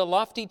sprig from the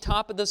lofty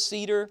top of the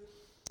cedar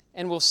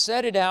and will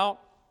set it out.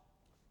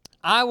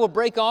 I will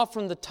break off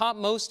from the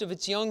topmost of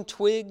its young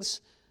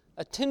twigs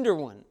a tender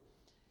one,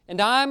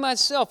 and I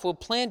myself will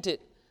plant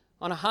it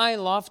on a high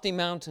and lofty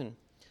mountain.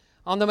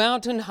 On the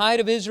mountain height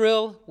of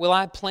Israel will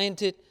I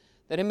plant it,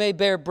 that it may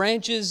bear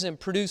branches and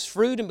produce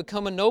fruit and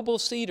become a noble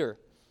cedar.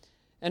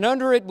 And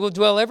under it will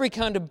dwell every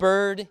kind of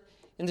bird.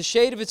 In the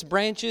shade of its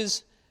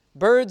branches,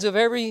 birds of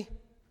every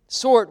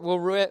sort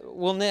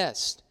will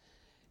nest.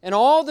 And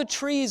all the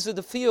trees of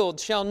the field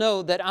shall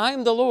know that I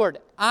am the Lord.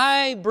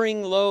 I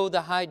bring low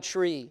the high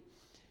tree,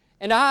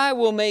 and I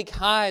will make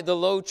high the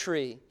low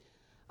tree.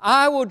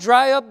 I will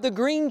dry up the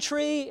green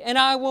tree, and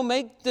I will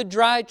make the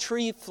dry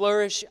tree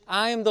flourish.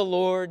 I am the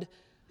Lord.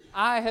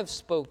 I have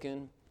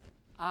spoken.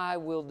 I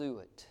will do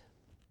it.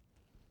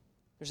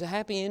 There's a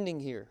happy ending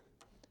here.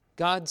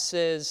 God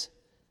says,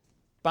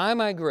 by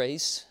my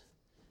grace,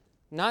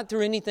 not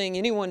through anything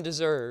anyone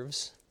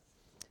deserves,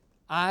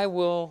 I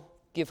will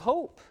give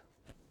hope.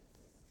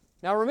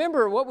 Now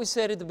remember what we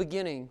said at the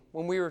beginning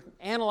when we were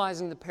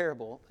analyzing the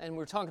parable and we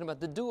were talking about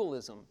the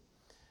dualism.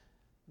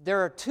 There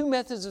are two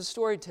methods of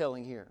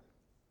storytelling here,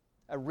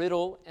 a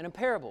riddle and a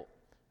parable.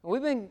 And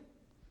we've been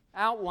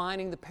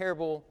outlining the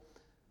parable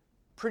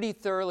pretty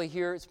thoroughly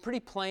here. It's pretty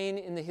plain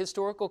in the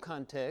historical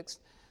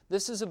context.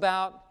 This is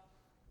about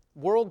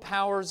world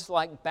powers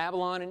like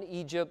Babylon and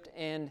Egypt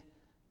and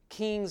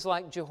kings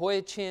like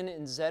Jehoiachin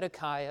and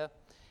Zedekiah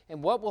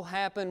and what will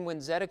happen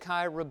when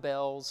Zedekiah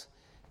rebels.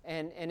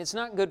 And it's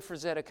not good for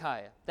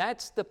Zedekiah.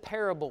 That's the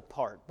parable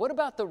part. What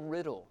about the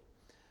riddle?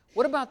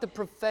 What about the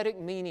prophetic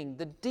meaning,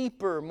 the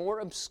deeper, more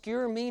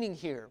obscure meaning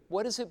here?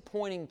 What is it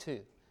pointing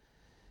to?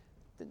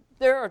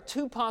 There are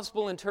two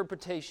possible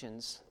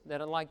interpretations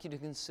that I'd like you to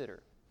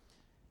consider.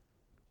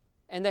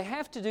 And they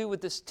have to do with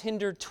this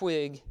tender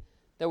twig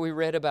that we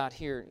read about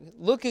here.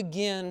 Look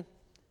again,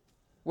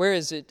 where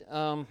is it?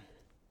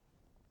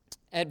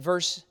 At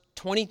verse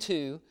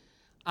 22.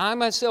 I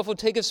myself will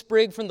take a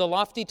sprig from the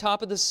lofty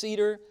top of the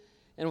cedar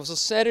and will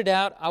set it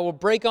out. I will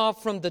break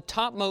off from the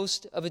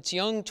topmost of its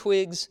young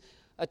twigs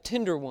a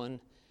tender one,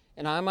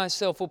 and I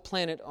myself will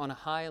plant it on a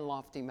high and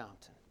lofty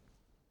mountain.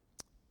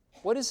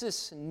 What is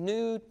this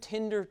new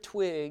tender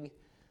twig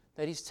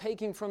that he's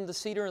taking from the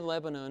cedar in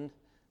Lebanon,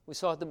 we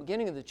saw at the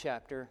beginning of the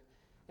chapter,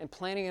 and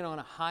planting it on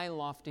a high and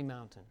lofty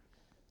mountain?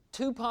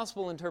 Two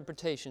possible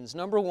interpretations.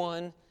 Number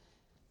one,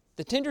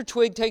 the tender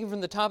twig taken from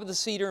the top of the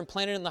cedar and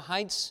planted in the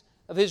heights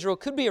of Israel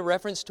could be a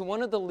reference to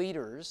one of the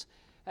leaders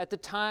at the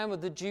time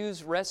of the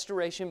Jews'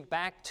 restoration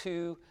back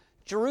to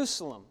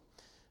Jerusalem.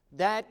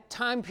 That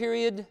time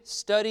period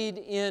studied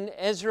in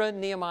Ezra,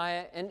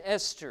 Nehemiah, and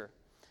Esther.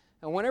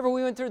 And whenever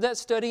we went through that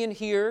study in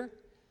here,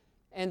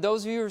 and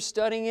those of you who are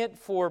studying it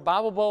for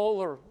Bible Bowl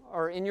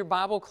or in your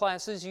Bible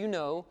classes, you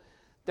know,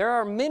 there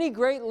are many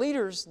great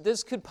leaders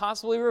this could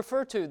possibly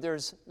refer to.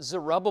 There's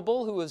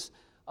Zerubbabel, who was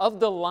of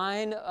the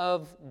line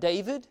of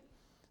David,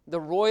 the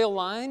royal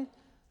line.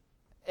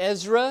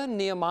 Ezra,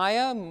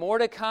 Nehemiah,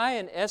 Mordecai,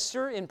 and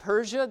Esther in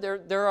Persia.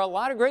 There are a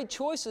lot of great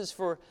choices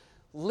for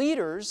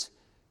leaders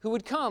who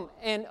would come.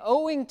 And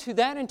owing to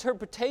that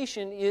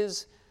interpretation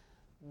is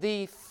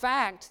the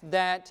fact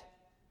that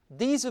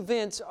these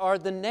events are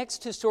the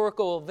next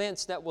historical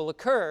events that will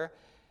occur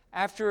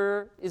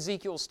after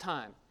Ezekiel's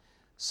time.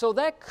 So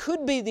that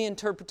could be the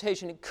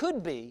interpretation. It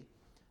could be.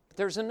 But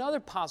there's another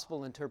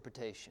possible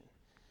interpretation.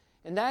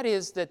 And that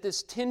is that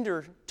this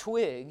tender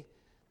twig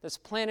that's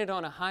planted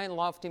on a high and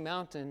lofty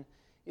mountain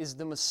is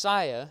the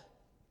Messiah,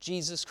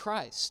 Jesus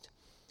Christ.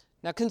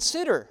 Now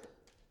consider,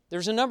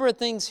 there's a number of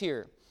things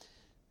here.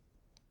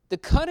 The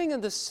cutting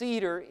of the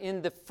cedar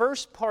in the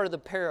first part of the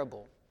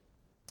parable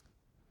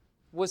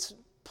was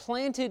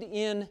planted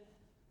in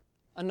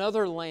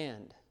another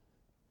land,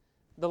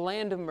 the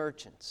land of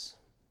merchants.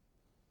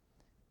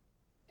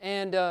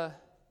 And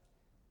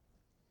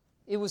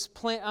it was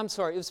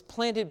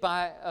planted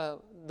by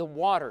the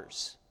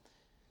waters.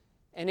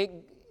 And it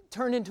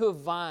turned into a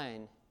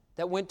vine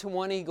that went to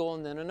one eagle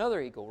and then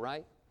another eagle,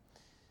 right?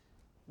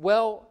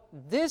 Well,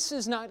 this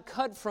is not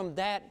cut from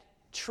that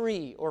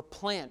tree or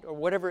plant or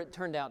whatever it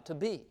turned out to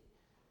be.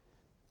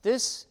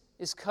 This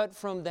is cut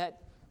from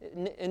that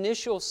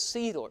initial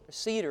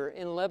cedar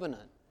in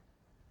Lebanon.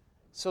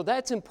 So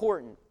that's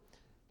important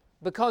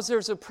because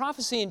there's a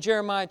prophecy in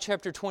Jeremiah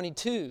chapter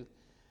 22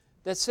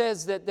 that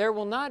says that there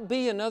will not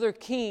be another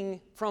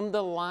king from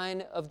the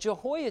line of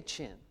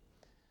Jehoiachin.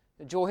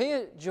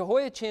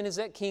 Jehoiachin is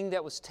that king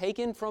that was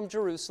taken from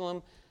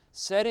Jerusalem,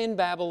 set in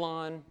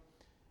Babylon,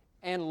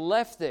 and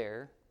left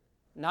there.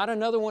 Not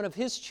another one of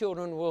his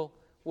children will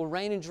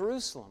reign in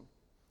Jerusalem.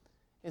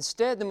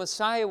 Instead, the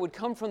Messiah would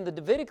come from the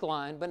Davidic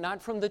line, but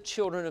not from the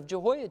children of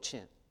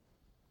Jehoiachin.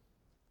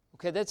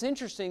 Okay, that's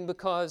interesting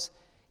because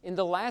in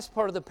the last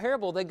part of the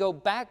parable, they go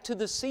back to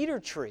the cedar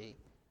tree,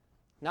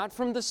 not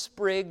from the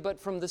sprig, but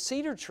from the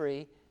cedar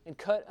tree, and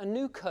cut a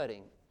new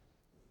cutting.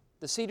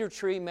 The cedar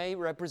tree may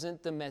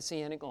represent the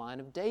messianic line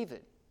of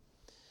David.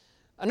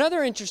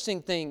 Another interesting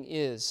thing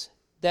is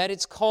that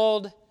it's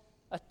called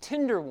a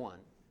tender one.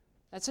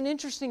 That's an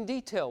interesting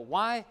detail.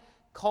 Why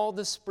call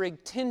the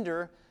sprig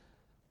tender?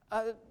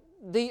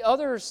 The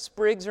other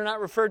sprigs are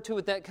not referred to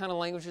with that kind of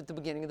language at the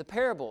beginning of the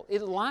parable.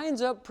 It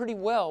lines up pretty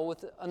well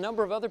with a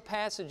number of other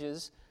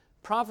passages,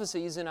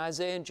 prophecies in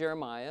Isaiah and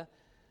Jeremiah,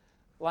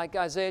 like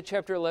Isaiah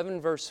chapter 11,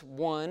 verse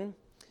 1,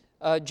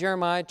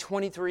 Jeremiah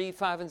 23,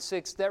 5 and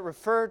 6, that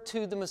refer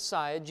to the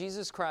Messiah,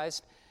 Jesus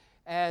Christ,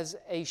 as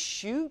a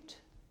shoot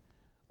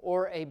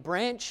or a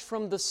branch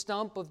from the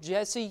stump of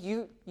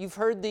Jesse. You've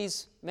heard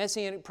these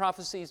messianic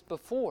prophecies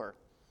before.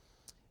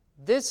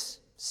 This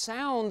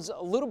sounds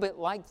a little bit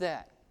like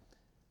that.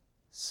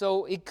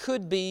 So it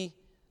could be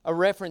a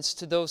reference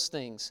to those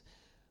things.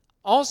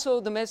 Also,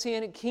 the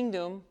Messianic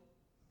kingdom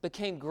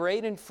became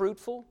great and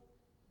fruitful,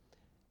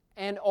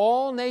 and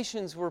all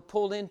nations were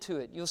pulled into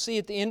it. You'll see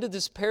at the end of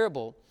this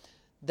parable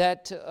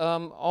that in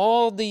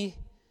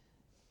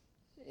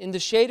the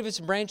shade of its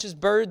branches,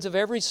 birds of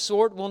every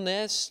sort will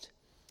nest.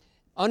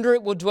 Under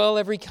it will dwell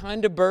every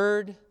kind of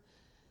bird.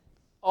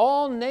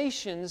 All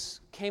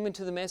nations came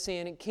into the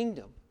Messianic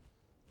kingdom.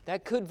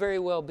 That could very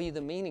well be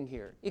the meaning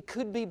here. It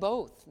could be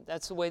both.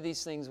 That's the way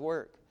these things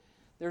work.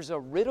 There's a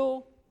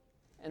riddle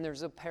and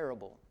there's a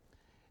parable.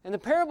 And the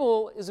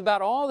parable is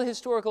about all the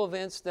historical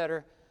events that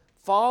are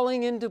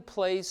falling into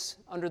place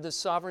under the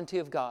sovereignty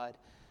of God.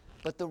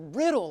 But the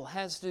riddle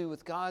has to do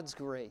with God's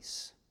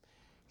grace.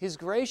 His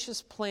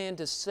gracious plan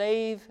to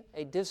save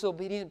a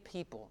disobedient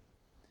people.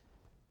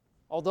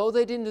 Although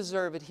they didn't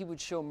deserve it, He would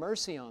show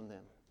mercy on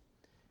them.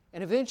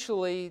 And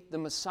eventually, the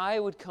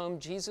Messiah would come,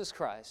 Jesus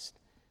Christ,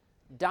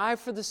 die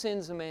for the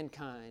sins of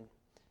mankind.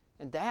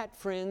 And that,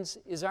 friends,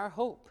 is our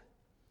hope.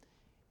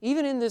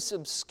 Even in this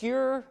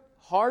obscure,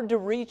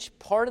 hard-to-reach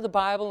part of the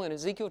Bible in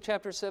Ezekiel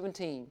chapter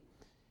 17,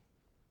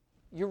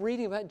 you're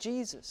reading about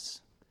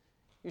Jesus.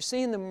 You're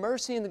seeing the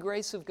mercy and the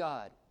grace of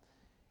God.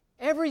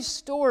 Every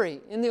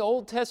story in the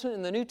Old Testament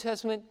and the New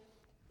Testament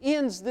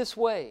ends this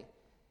way.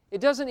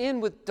 It doesn't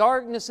end with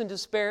darkness and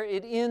despair.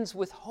 It ends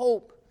with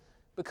hope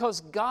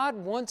because God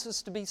wants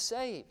us to be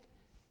saved.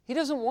 He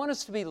doesn't want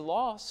us to be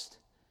lost,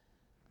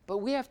 but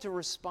we have to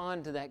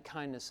respond to that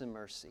kindness and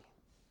mercy.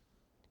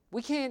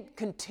 We can't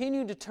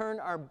continue to turn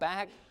our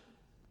back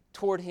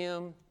toward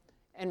Him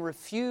and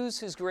refuse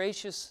His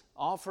gracious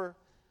offer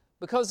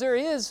because there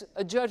is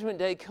a judgment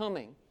day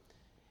coming.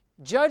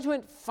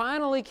 Judgment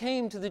finally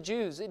came to the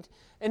Jews.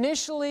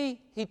 Initially,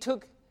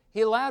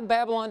 He allowed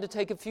Babylon to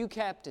take a few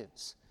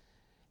captives.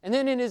 And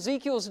then in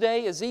Ezekiel's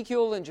day,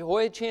 Ezekiel and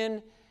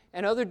Jehoiachin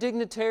and other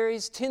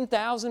dignitaries,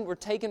 10,000 were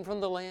taken from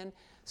the land.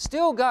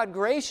 Still, God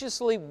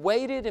graciously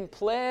waited and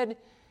pled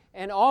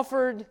and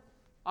offered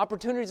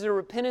opportunities of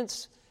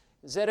repentance.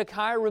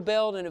 Zedekiah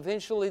rebelled, and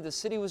eventually the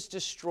city was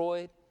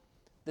destroyed.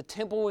 The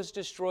temple was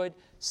destroyed.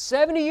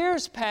 70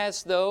 years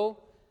passed, though,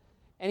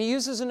 and He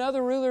uses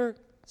another ruler,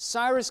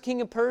 Cyrus,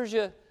 king of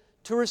Persia,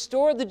 to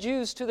restore the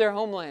Jews to their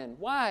homeland.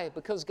 Why?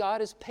 Because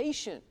God is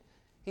patient.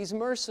 He's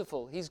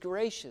merciful. He's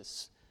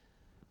gracious.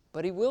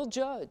 But He will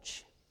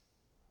judge.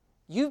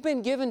 You've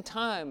been given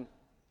time,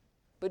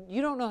 but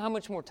you don't know how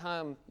much more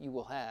time you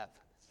will have.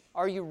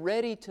 Are you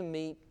ready to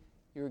meet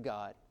your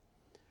God?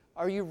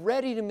 Are you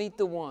ready to meet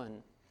the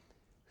one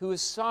who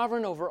is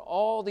sovereign over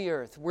all the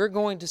earth? We're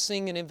going to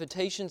sing an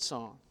invitation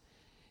song.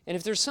 And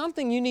if there's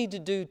something you need to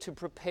do to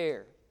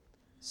prepare,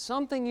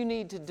 something you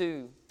need to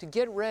do to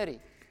get ready,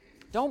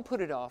 don't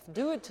put it off.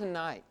 Do it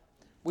tonight.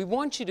 We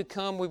want you to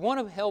come. We want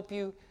to help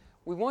you.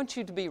 We want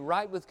you to be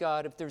right with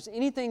God. If there's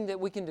anything that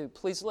we can do,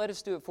 please let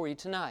us do it for you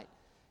tonight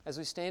as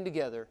we stand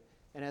together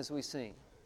and as we sing.